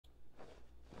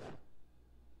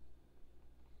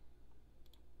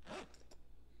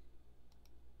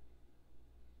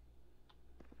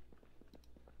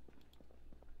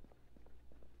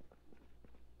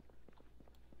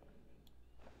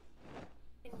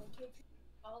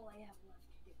all I have left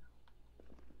to do.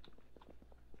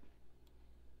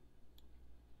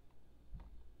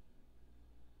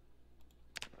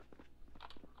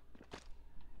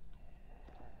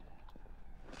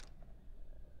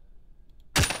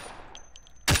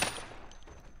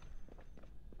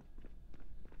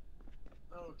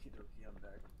 Okie dokie, I'm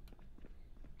back.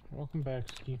 Welcome back,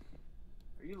 Ski.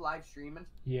 Are you live streaming?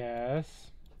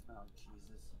 Yes. Oh, Jesus.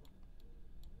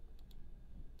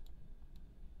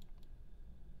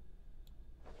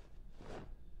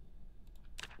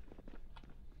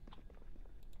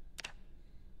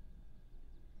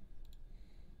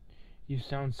 You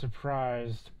sound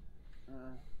surprised.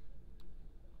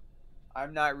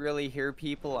 I'm not really here,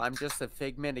 people. I'm just a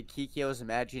figment of Kikyo's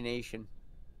imagination.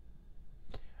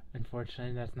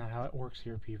 Unfortunately, that's not how it works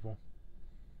here, people.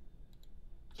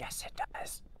 Yes, it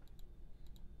does.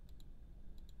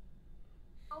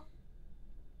 Oh.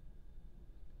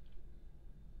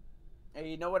 Hey,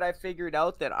 you know what I figured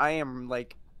out? That I am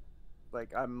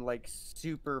I'm like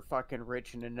super fucking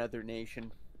rich in another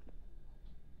nation.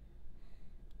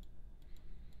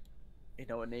 You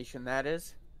know what nation that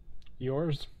is?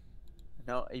 Yours?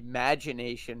 No,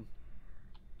 imagination.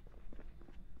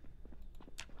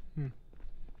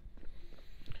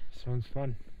 Sounds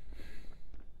fun.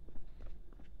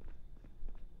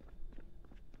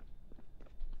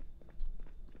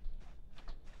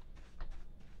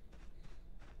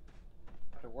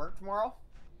 To work tomorrow?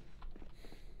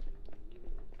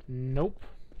 Nope.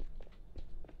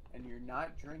 And you're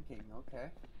not drinking,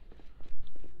 okay.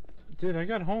 Dude, I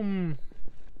got home...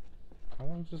 How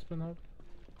long's this been up?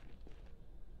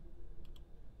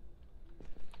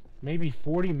 Maybe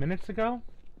 40 minutes ago?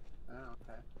 Oh,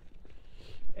 okay.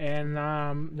 And,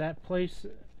 that place,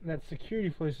 that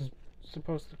security place is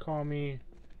supposed to call me...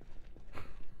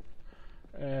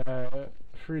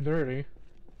 3:30.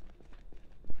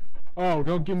 Oh,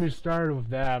 don't get me started with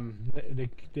them. They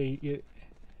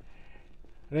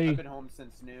I've been home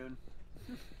since noon.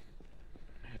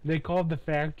 They called the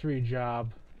factory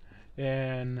job,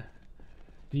 and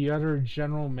the other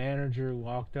general manager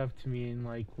walked up to me and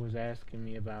like was asking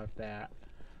me about that.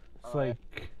 It's like,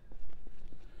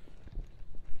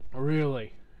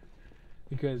 really?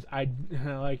 Because I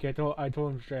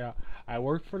told him straight out, I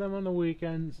work for them on the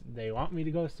weekends. They want me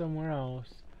to go somewhere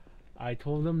else. I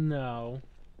told them no.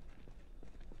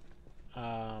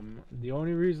 The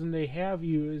only reason they have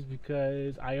you is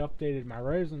because I updated my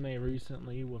resume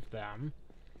recently with them.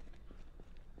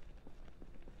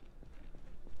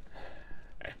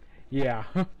 Yeah.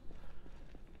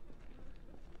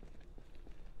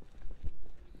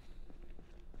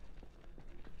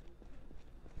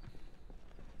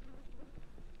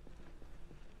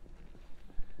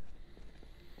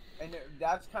 And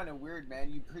that's kind of weird,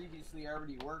 man. You previously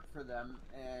already worked for them,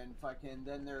 and fucking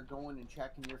then they're going and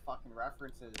checking your fucking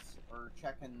references or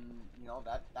checking, you know,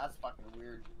 that's fucking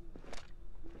weird.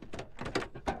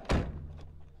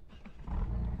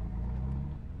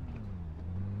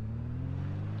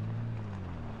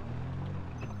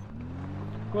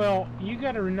 Well, you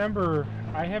gotta remember,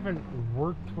 I haven't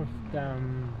worked with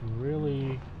them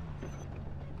really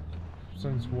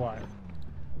since what?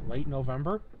 Late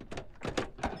November?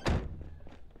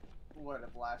 What,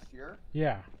 of last year?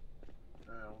 Yeah.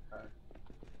 Oh, okay.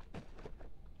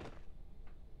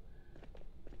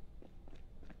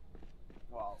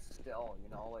 Well, still, you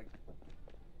know, like...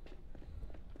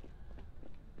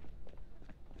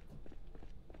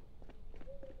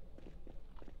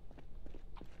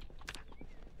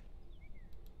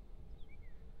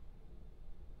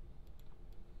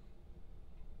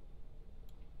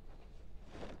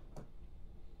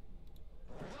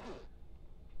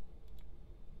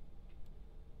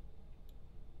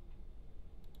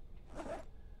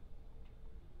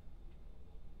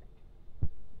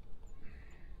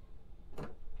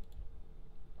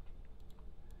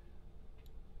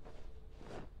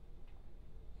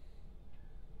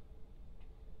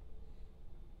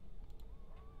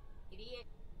 Idiot.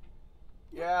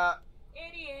 Yeah.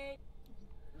 Idiot.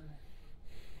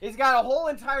 He's got a whole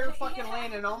entire fucking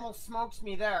lane and almost smokes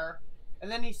me there.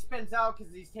 And then he spins out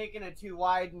because he's taking it too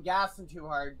wide and gassing too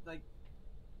hard. Like...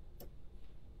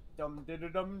 Dum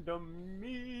dum dum dum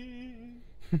me.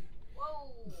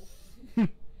 Whoa.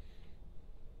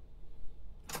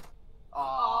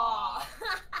 Aww.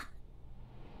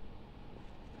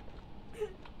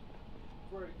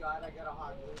 Swear to God, I gotta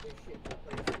hot glue this shit in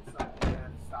place and stuff,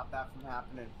 man. Stop that from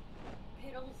happening.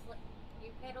 Pedals, like,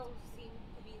 your pedals seem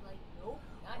to be like, nope,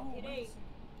 not today.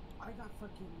 I got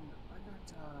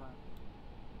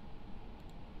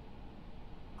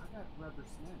rubber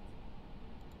cement.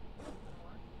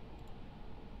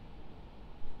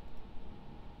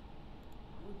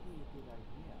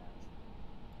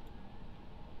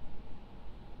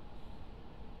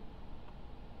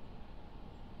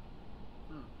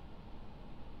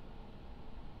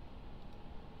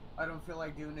 I don't feel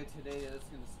like doing it today. That's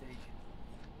gonna stink.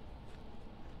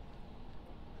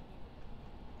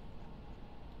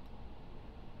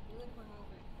 Doing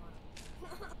hungover is fun.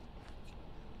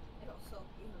 It'll soak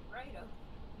you right up.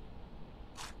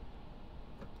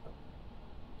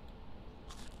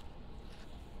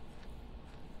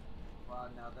 Wow,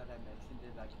 now that I mentioned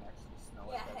it, I can actually smell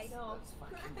Yeah, it. I know. That's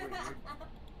fucking weird.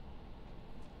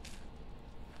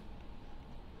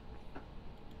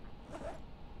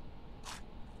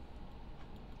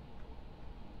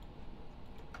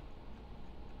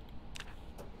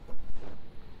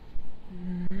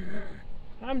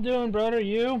 I'm doing, brother.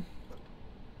 You?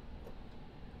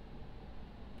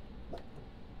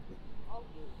 All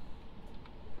you.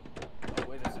 Oh,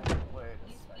 wait a second. Wait a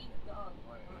You second. speak dog.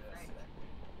 Wait or a French. second.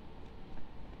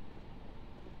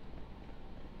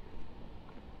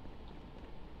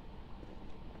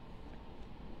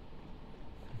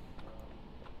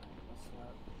 What's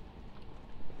up?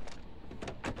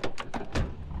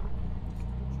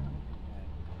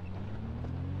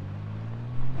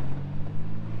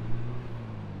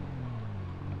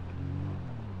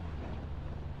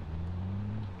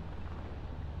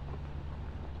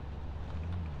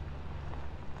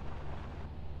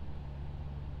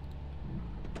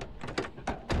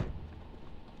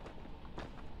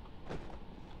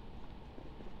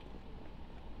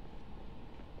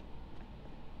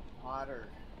 Potter.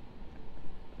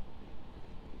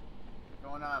 What's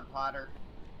going on, Potter?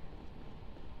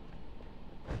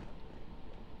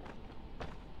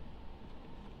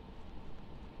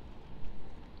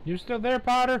 You still there,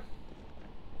 Potter?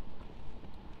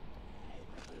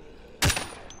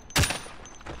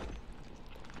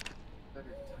 Better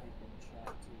type in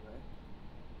chat too, right?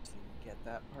 So you get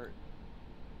that part.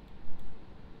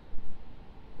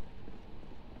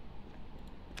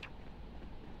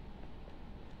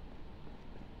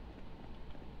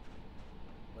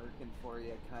 Lurking for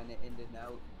you, kind of in and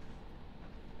out.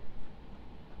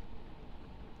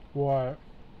 What?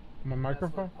 My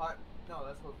microphone? No,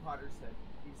 that's what Potter said.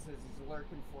 He says he's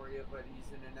lurking for you, but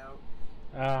he's in and out.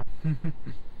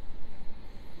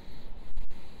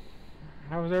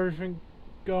 How's everything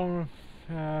going with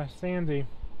Sandy?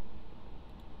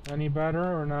 Any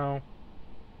better or no? I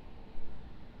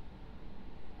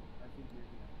think you're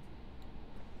gonna have to.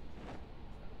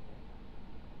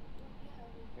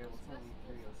 Okay, well, tell me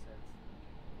 306.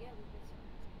 Yeah, we did some.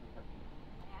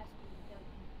 I asked you to tell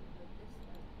you with this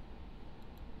stuff.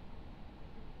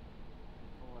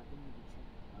 Oh, I didn't even check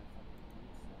my fucking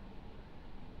points then.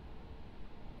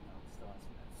 No, it still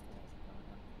hasn't gone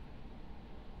up.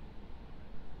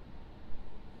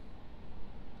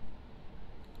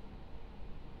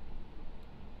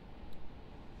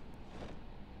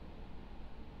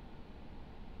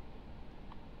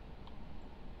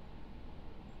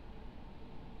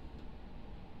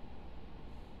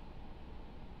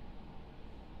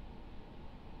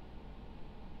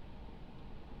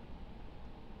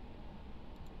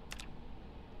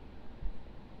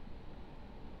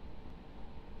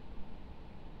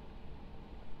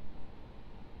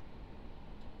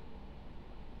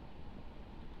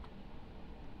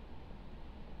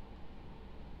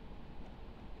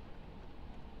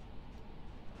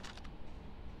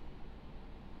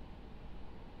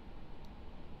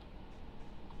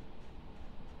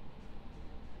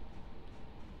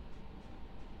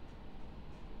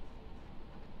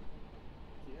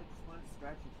 Yeah, I just want to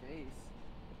scratch your face.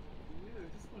 Yeah, I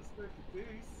just want to scratch your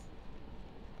face.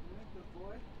 Yeah, good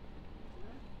boy.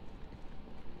 Yeah.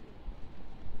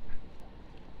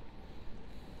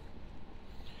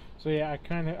 So yeah, I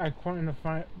kind of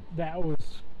find that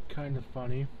was kind of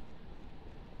funny.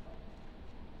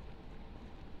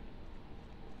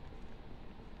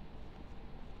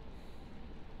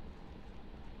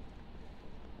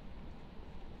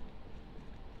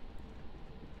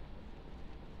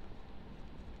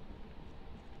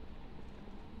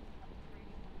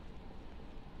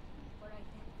 But I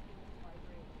can't feel it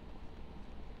vibrate.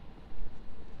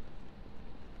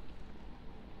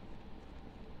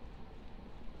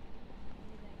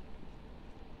 Maybe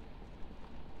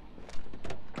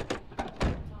that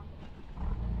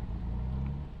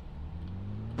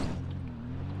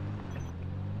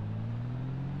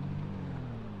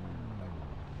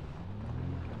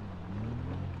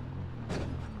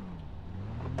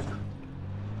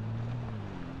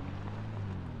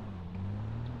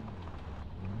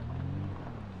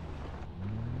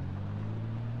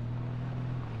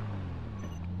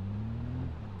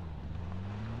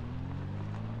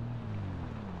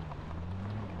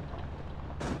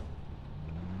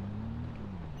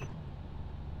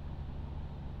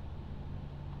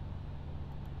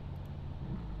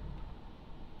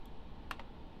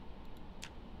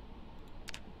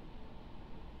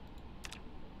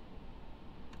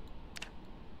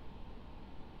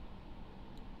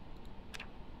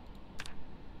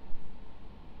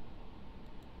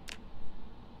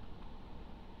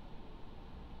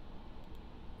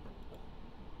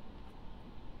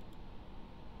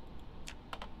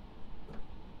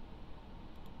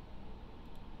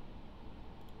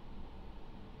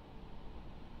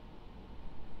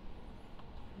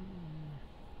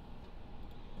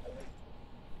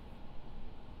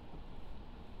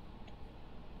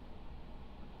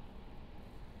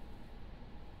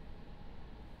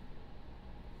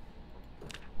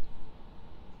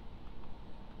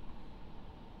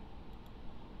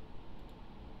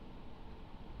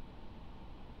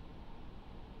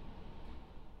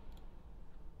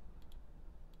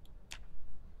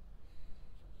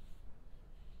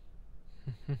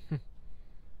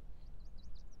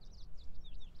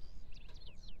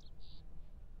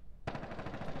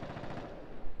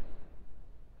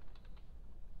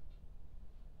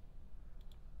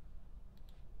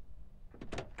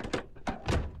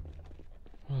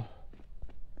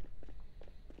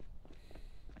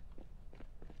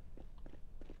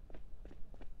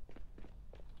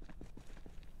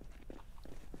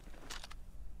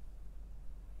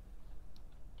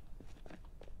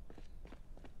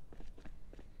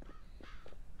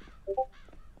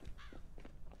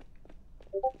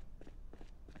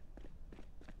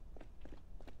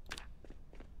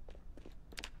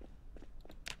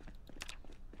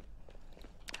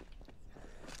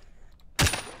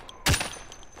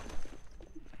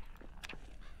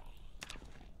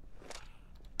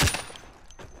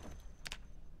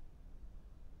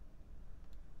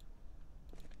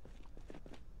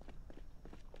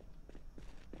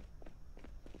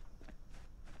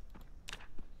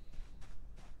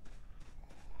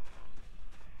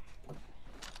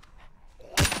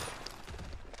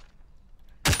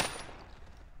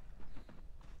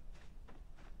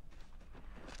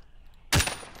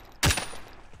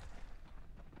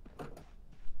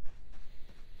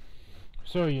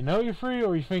So you know you're free,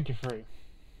 or you think you're free?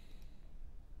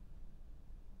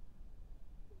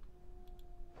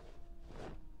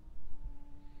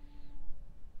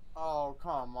 Oh,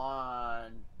 come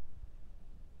on.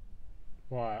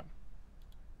 What?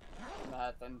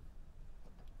 Nothing.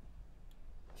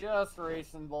 Just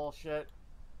racing bullshit.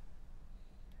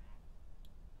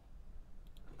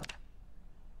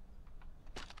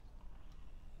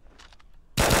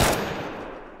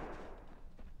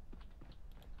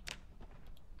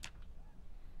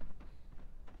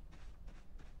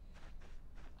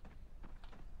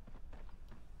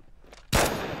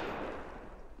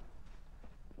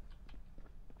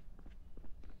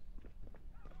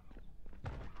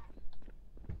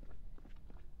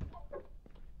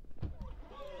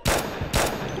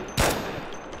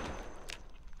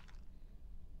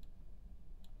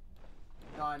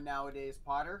 On nowadays,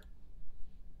 Potter.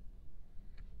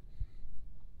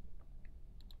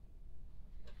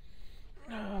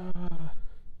 Either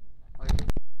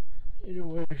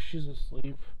way, she's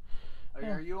asleep.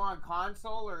 Are you on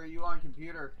console or are you on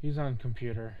computer? He's on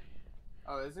computer.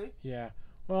 Oh, is he? Yeah.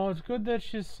 Well, it's good that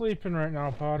she's sleeping right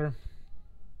now, Potter.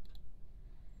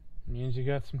 Means you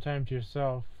got some time to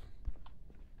yourself.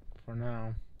 For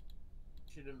now.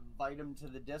 Should invite him to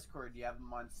the Discord. Do you have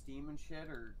him on Steam and shit,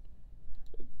 or?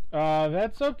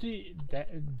 That's up to you.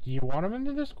 Do you want him in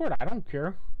the Discord? I don't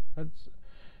care. That's.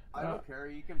 I don't care.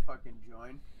 You can fucking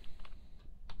join.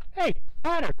 Hey,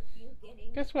 Potter. You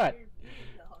getting Guess what? your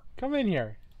video. Come in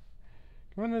here.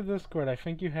 Come in the Discord. I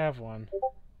think you have one.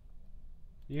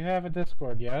 You have a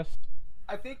Discord, yes?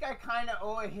 I think I kind of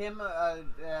owe him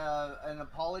an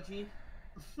apology.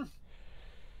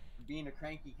 Being a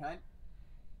cranky cunt.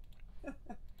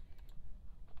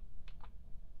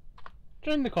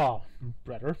 Join the call,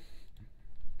 brother.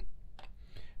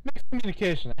 Makes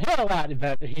communication a hell of a lot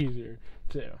better, easier,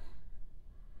 too.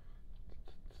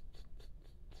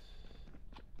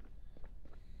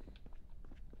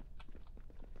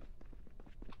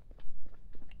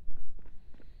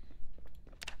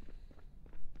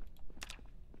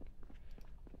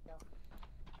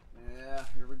 Yeah,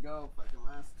 here we go. Fucking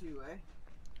last two, eh?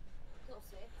 Till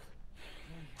 6.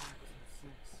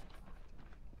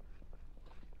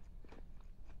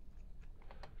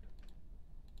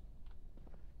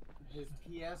 His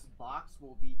PS box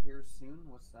will be here soon.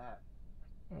 What's that?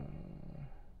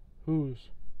 Whose?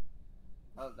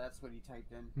 Oh, that's what he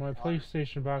typed in. My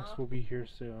PlayStation box will be here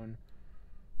soon.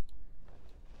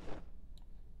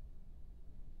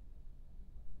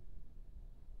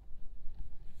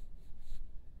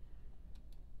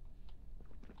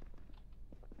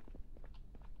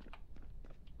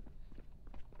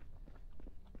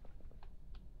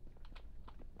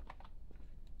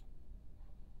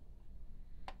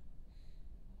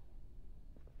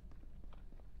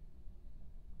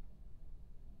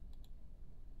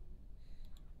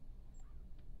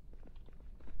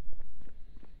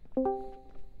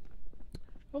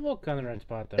 Oh, look on the red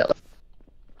spot there. Yep.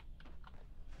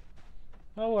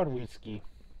 Oh, our whiskey.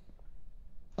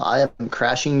 I am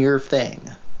crashing your thing.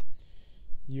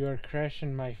 You are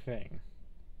crashing my thing.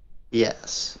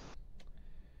 Yes.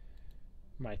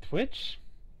 My Twitch?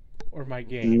 Or my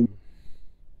game?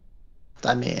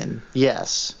 I mean,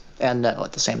 yes and no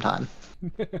at the same time.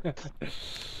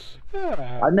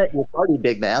 I met your party,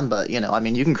 big man, but, you know, I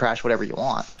mean, you can crash whatever you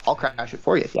want. I'll crash it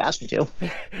for you if you ask me to.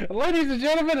 Ladies and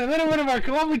gentlemen, another one of our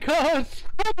lovely co-hosts,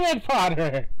 Red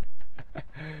Potter.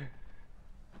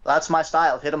 That's my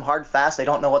style. Hit them hard, fast. They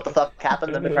don't know what the fuck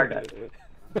happened, and they're dead.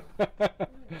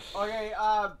 Okay,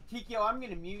 Kikyo, I'm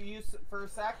gonna mute you for a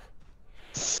sec.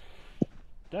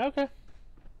 Okay.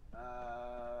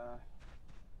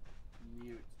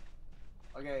 Mute.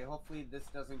 Okay, hopefully this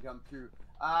doesn't come through.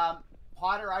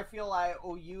 Potter, I feel I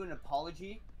owe you an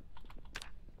apology.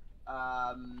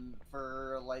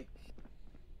 For, like,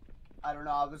 I don't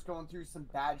know, I was going through some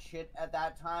bad shit at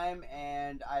that time,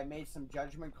 and I made some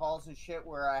judgment calls and shit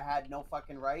where I had no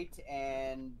fucking right,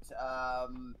 and,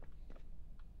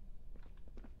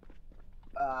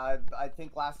 I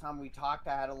think last time we talked,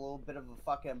 I had a little bit of a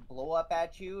fucking blow up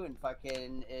at you, and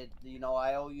fucking, you know,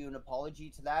 I owe you an apology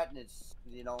to that, and it's,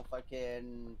 you know,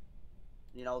 fucking,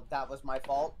 you know, that was my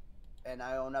fault, and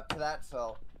I own up to that,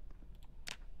 so.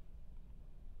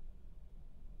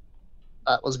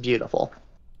 That was beautiful.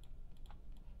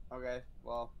 Okay,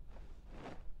 well.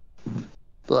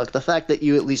 Look, the fact that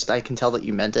you, at least I can tell that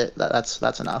you meant it,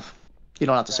 that's enough. You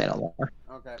don't have to say no more.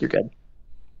 Okay. You're good.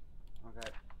 Okay.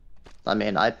 I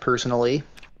mean, I personally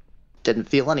didn't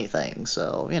feel anything,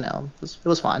 so, you know, it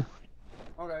was fine.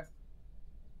 Okay.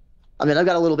 I mean, I've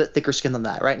got a little bit thicker skin than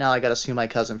that. Right now, I gotta sue my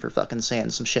cousin for fucking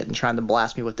saying some shit and trying to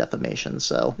blast me with defamation,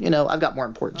 so, you know, I've got more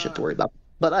important shit to worry about.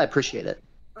 But I appreciate it.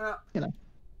 You know.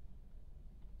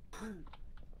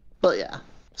 But yeah,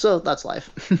 so that's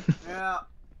life. Yeah.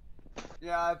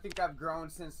 Yeah, I think I've grown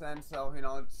since then, so, you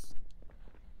know, it's...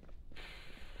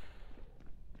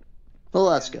 Well,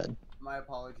 that's good. My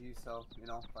apologies, so, you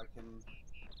know, if I can...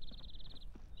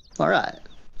 Alright.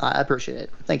 I appreciate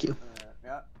it. Thank you.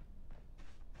 Yeah.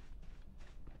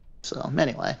 So,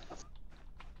 anyway.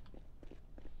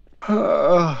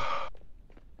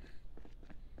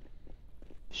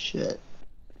 Shit.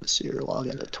 Let's see here, log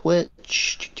into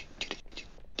Twitch.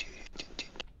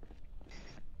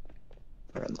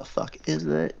 Where the fuck is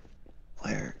it?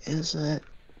 Where is it?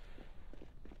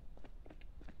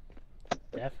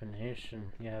 Definition.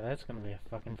 Yeah, that's gonna be a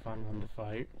fucking fun one to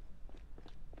fight.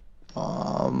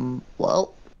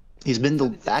 Well, he's been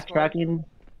backtracking.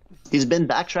 He's been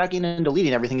backtracking and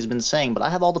deleting everything he's been saying, but I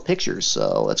have all the pictures,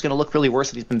 so it's gonna look really worse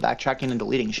that he's been backtracking and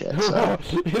deleting shit. So.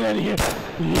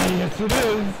 Yes, it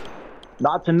is.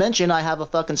 Not to mention, I have a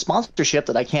fucking sponsorship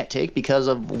that I can't take because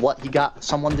of what he got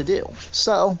someone to do.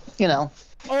 So, you know.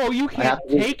 Oh, you can't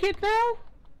take it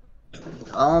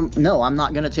now? No, I'm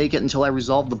not gonna take it until I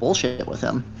resolve the bullshit with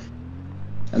him.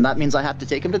 And that means I have to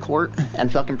take him to court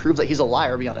and fucking prove that he's a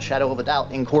liar beyond a shadow of a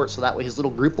doubt in court, so that way his little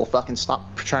group will fucking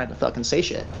stop trying to fucking say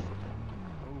shit.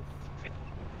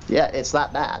 Yeah, it's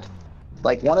that bad.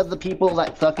 Like, one of the people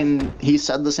that fucking he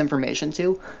said this information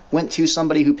to went to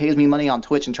somebody who pays me money on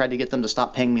Twitch and tried to get them to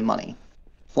stop paying me money.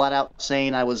 Flat out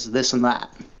saying I was this and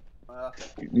that.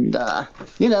 And,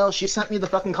 you know, she sent me the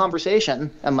fucking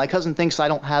conversation, and my cousin thinks I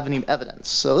don't have any evidence.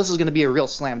 So this is going to be a real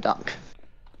slam dunk.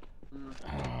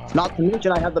 Not to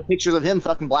mention I have the pictures of him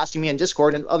fucking blasting me in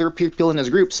Discord and other people in his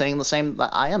group saying the same,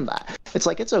 that I am that. It's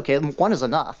like, it's okay, 1 is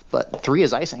enough, but 3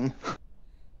 is icing.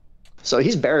 So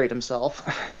he's buried himself.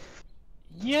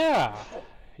 Yeah.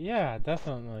 Yeah,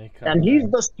 definitely. And he's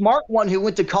the smart one who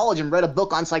went to college and read a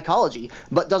book on psychology,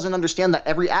 but doesn't understand that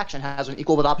every action has an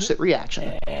equal but opposite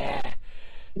reaction.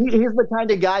 He's the kind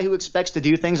of guy who expects to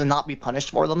do things and not be punished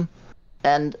for them.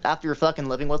 And after fucking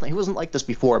living with him, he wasn't like this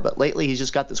before, but lately he's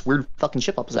just got this weird fucking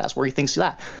chip up his ass where he thinks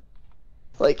that.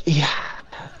 Like, yeah.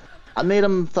 I made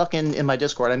him fucking, in my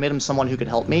Discord, I made him someone who could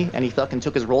help me, and he fucking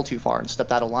took his role too far and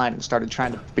stepped out of line and started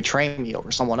trying to betray me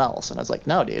over someone else. And I was like,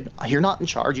 no, dude, you're not in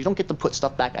charge. You don't get to put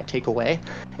stuff back I take away.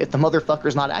 If the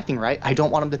motherfucker's not acting right, I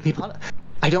don't want him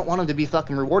to be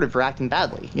fucking rewarded for acting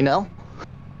badly, you know?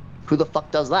 Who the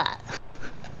fuck does that?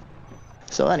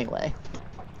 So anyway,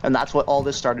 and that's what all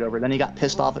this started over. Then he got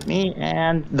pissed off at me,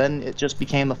 and then it just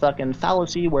became a fucking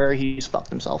fallacy where he's fucked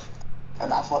himself.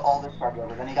 And that's what all this started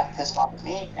over. Then he got pissed off at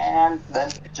me, and then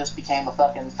it just became a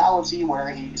fucking fallacy where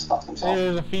he's fucked himself.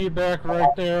 There's a feedback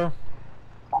right there.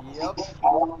 Yep.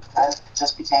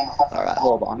 Just became a fucking Alright,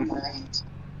 hold on.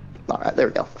 Alright, there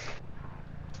we go.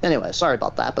 Anyway, sorry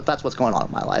about that, but that's what's going on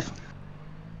in my life.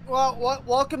 Well,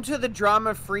 welcome to the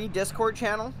drama-free Discord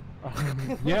channel.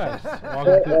 Yes.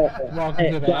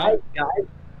 Welcome to that. Guys,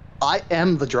 I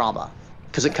am the drama,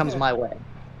 because it comes my way.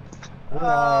 We're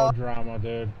all drama,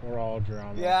 dude. We're all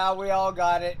drama. Yeah, we all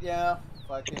got it, yeah.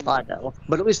 Fucking... I know,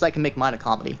 but at least I can make mine a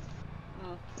comedy.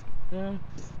 Yeah.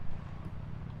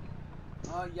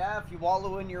 Yeah, if you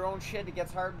wallow in your own shit, it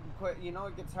gets hard, you know,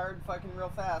 it gets hard fucking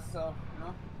real fast, so, you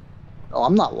know. Oh,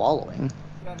 I'm not wallowing.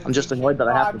 I'm just annoyed that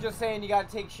I have to... I'm just saying you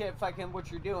gotta take shit fucking what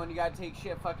you're doing. You gotta take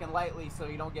shit fucking lightly so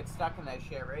you don't get stuck in that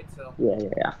shit, right? So.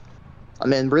 Yeah. I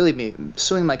mean, really,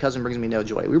 suing my cousin brings me no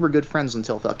joy. We were good friends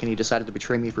until fucking he decided to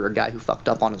betray me for a guy who fucked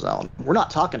up on his own. We're not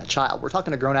talking a child. We're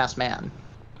talking a grown-ass man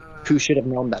who should have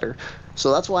known better.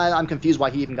 So that's why I'm confused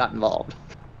why he even got involved.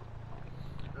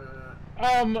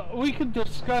 We could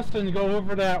discuss and go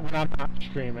over that when I'm not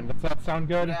streaming. Does that sound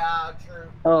good? Yeah, true.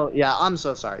 Oh yeah, I'm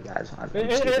so sorry, guys.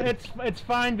 It's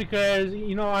fine because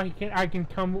you know I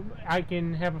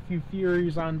can have a few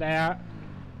theories on that.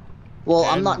 Well,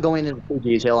 I'm not going into full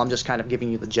detail. I'm just kind of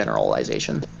giving you the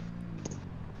generalization.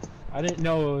 I didn't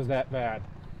know it was that bad.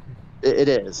 It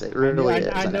is. It really is.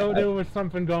 I know there was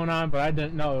something going on, but I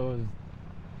didn't know it was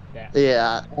that.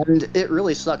 Yeah, and it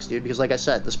really sucks, dude, because like I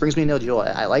said, this brings me no joy.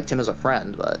 I liked him as a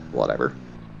friend, but whatever.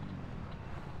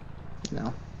 You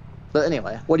know. But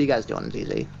anyway, what are you guys doing in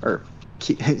DZ? Or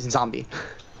Zombie?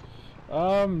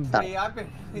 Hey,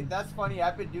 that's funny,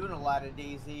 I've been doing a lot of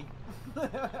DayZ.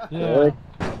 Yeah.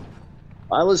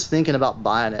 I was thinking about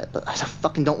buying it, but I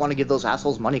fucking don't want to give those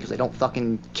assholes money because they don't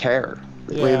fucking care.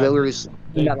 They literally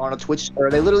came out on a Twitch, or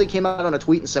they literally came out on a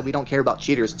tweet and said we don't care about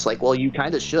cheaters. It's like, well, you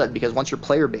kind of should, because once your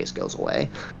player base goes away.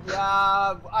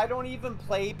 Yeah, I don't even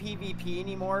play PvP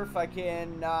anymore.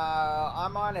 Fucking,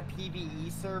 I'm on a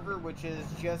PvE server, which is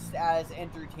just as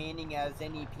entertaining as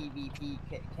any PvP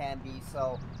can be.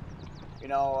 So, you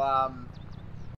know,